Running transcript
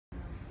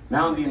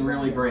Now I'm being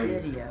really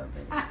brave. Video,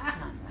 but it's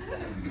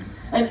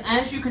And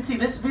as you can see,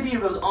 this video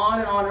goes on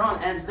and on and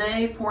on. As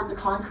they poured the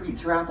concrete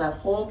throughout that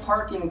whole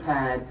parking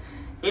pad,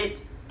 it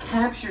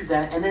captured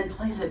that and then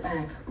plays it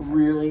back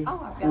really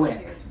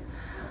quick.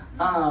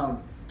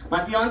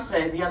 My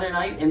fiance the other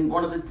night, in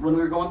when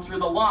we were going through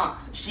the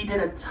locks, she did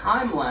a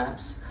time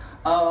lapse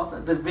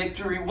of the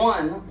Victory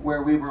 1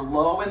 where we were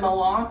low in the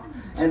lock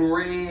and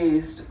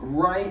raised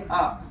right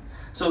up.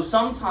 So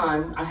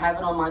sometime I have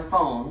it on my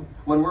phone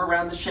when we're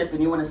around the ship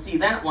and you want to see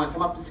that one,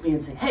 come up to me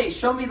and say, hey,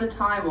 show me the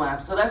time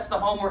lapse. So that's the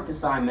homework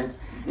assignment,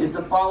 is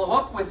to follow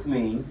up with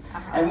me,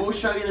 and we'll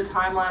show you the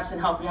time lapse and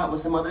help you out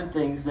with some other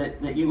things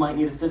that you might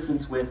need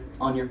assistance with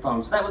on your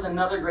phone. So that was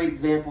another great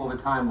example of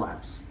a time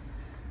lapse.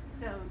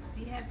 So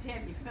do you have to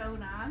have your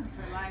phone on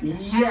for like a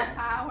half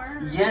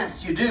hour?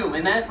 Yes, you do.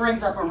 And that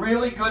brings up a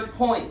really good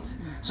point.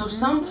 So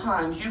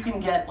sometimes you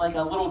can get like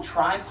a little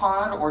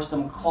tripod or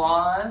some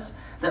claws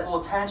that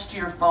will attach to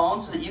your phone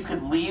so that you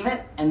could leave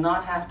it and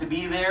not have to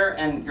be there,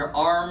 and your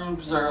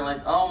arms are like,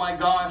 oh my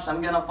gosh,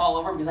 I'm gonna fall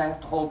over because I have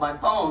to hold my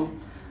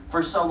phone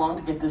for so long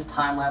to get this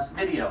time-lapse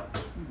video.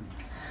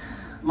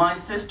 My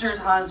sister's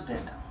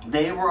husband,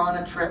 they were on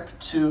a trip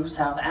to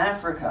South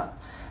Africa,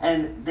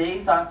 and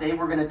they thought they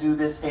were gonna do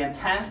this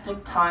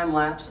fantastic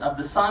time-lapse of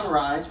the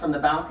sunrise from the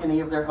balcony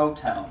of their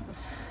hotel.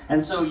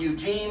 And so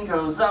Eugene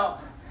goes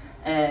up,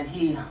 and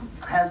he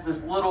has the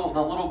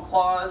little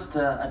claws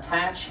to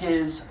attach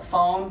his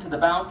phone to the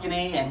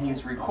balcony, and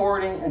he's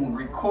recording and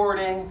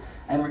recording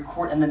and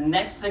recording. And the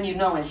next thing you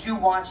know, as you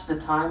watch the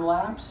time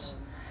lapse,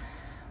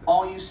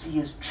 all you see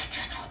is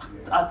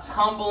a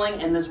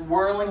tumbling and this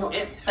whirling.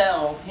 It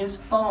fell. His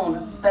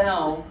phone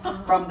fell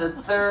from the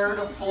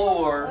 3rd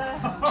floor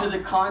to the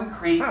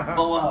concrete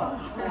below,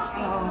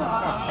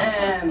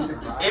 and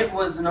it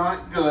was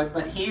not good.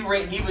 But he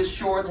was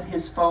sure that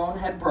his phone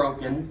had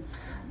broken.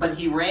 But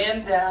he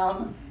ran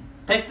down,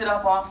 picked it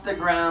up off the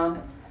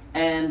ground,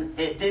 and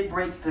it did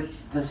break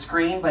the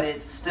screen, but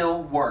it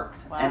still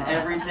worked. Wow. And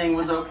everything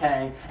was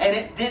okay. And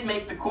it did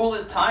make the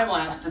coolest time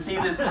lapse to see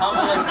this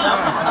tumbling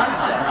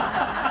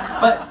sunset.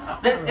 But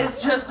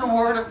it's just a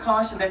word of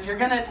caution that if you're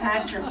going to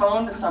attach your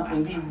phone to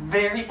something, be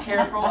very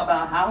careful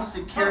about how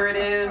secure it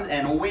is,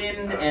 and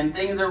wind and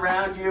things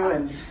around you,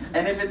 and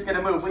if it's going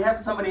to move. We have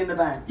somebody in the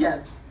back.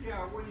 Yes?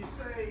 Yeah, when you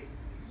say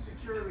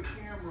secure the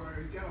camera,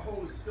 you got to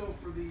hold it still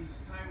for these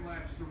time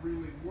lapse to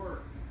really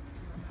work.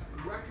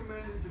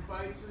 Recommended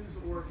devices,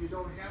 or if you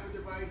don't have a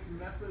device,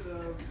 method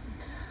of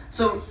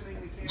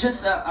positioning the camera?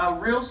 Just a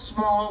real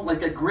small,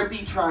 like a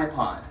grippy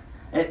tripod.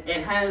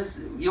 It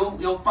has,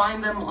 you'll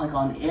find them like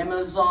on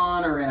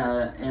Amazon or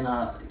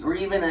or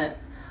even at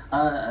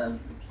a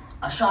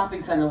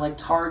shopping center like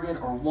Target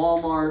or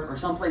Walmart or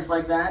someplace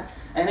like that,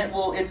 and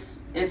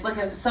it's like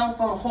a cell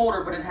phone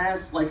holder, but it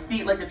has like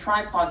feet like a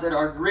tripod that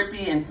are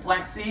grippy and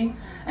flexy,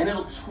 and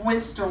it'll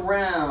twist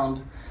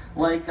around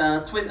like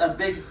a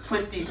big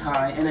twisty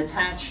tie and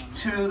attach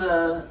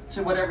to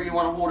whatever you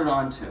want to hold it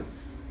on to.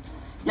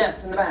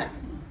 Yes, in the back.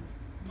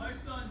 My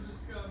son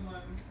just got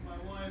my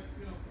wife,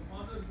 for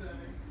Mother's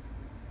Day,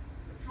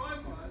 a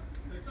tripod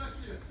that's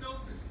actually a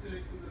selfie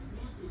stick with a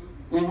Bluetooth.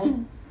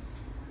 Mm-hmm.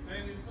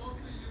 And it's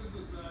also used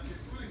as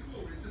it's really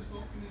cool. We just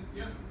opened it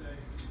yesterday.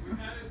 We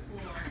had it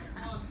for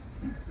a month.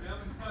 We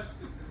haven't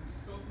touched it, and we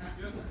just opened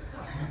it yesterday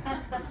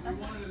because we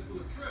wanted it for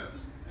the trip.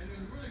 And it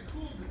was really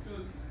cool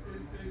because it's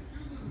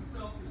used as a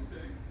selfie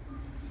stick,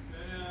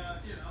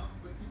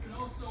 but you can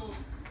also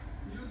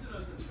use it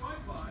as a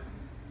tripod,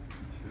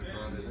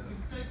 and you can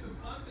take the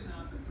button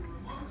out that's a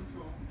remote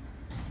control,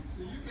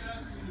 so you can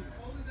actually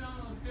hold it down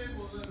on the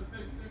table and let it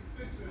take a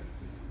picture.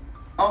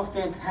 Oh,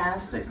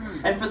 fantastic.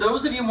 And for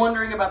those of you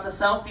wondering about the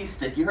selfie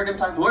stick, you heard him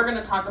talk, we're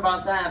going to talk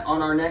about that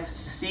on our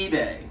next C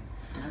Day.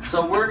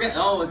 So we're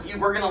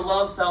gonna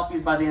love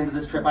selfies by the end of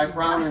this trip, I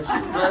promise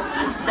you. But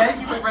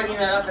thank you for bringing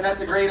that up, and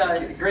that's a great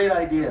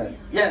idea.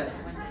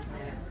 Yes.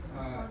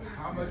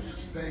 How much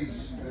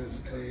space does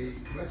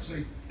let's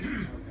say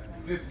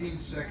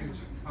 15 seconds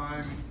of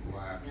time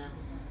lapse?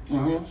 How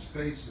much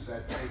space is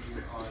that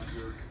taking on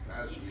your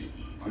capacity?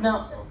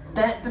 Now,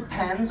 that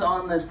depends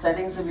on the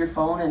settings of your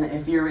phone, and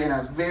if you're in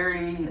a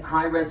very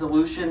high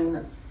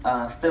resolution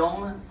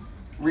film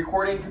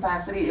recording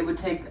capacity, it would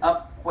take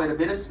up quite a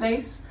bit of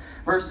space.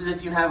 Versus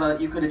if you have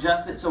you could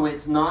adjust it so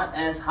it's not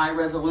as high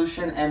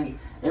resolution and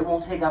it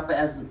won't take up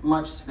as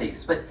much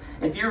space. But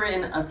if you're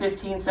in a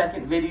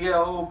 15-second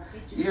video,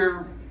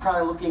 you're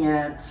probably looking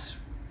at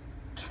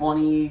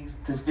 20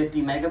 to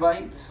 50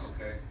 megabytes.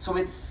 Okay. So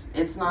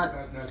it's not,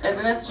 and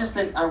that's just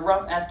a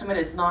rough estimate.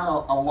 It's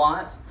not a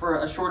lot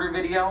for a shorter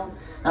video.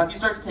 Now, if you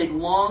start to take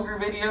longer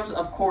videos,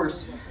 of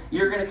course,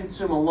 you're going to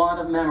consume a lot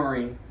of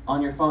memory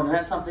on your phone, and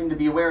that's something to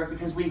be aware of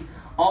because we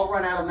all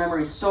run out of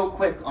memory so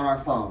quick on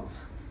our phones.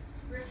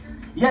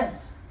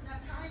 Yes? Now,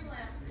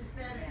 time-lapse, is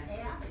that an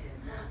app? Or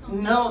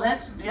something? No,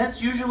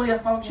 that's usually a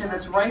function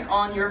that's right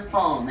on your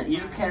phone that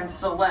you can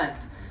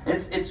select.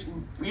 It's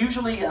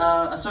usually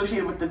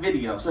associated with the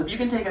video. So if you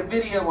can take a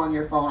video on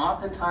your phone,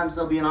 oftentimes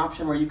there'll be an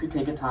option where you could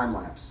take a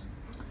time-lapse.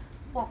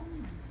 Well,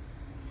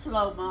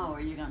 slow-mo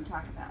are you going to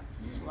talk about?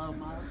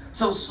 Slow-mo?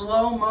 So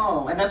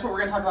slow-mo, and that's what we're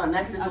going to talk about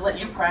next, is to let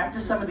you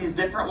practice some of these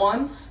different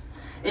ones.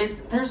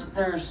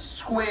 There's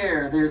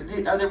square,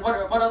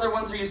 what other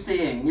ones are you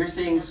seeing? You're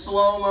seeing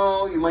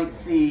slow-mo, you might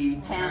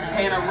see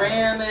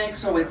panoramic,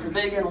 so it's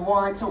big and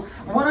wide. So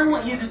what I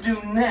want you to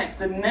do next,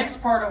 the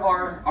next part of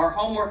our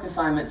homework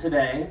assignment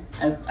today,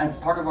 as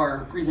part of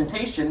our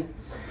presentation,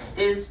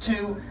 is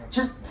to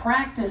just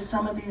practice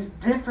some of these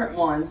different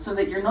ones so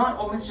that you're not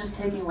always just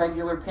taking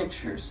regular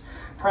pictures.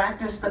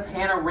 Practice the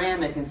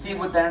panoramic and see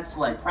what that's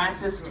like.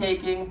 Practice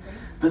taking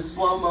the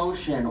slow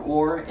motion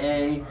or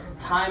a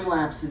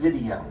time-lapse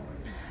video.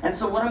 And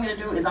so what I'm going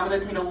to do is I'm going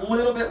to take a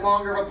little bit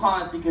longer of a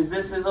pause because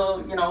this is a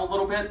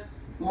little bit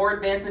more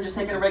advanced than just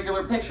taking a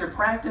regular picture.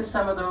 Practice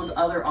some of those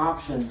other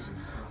options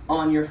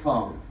on your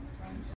phone.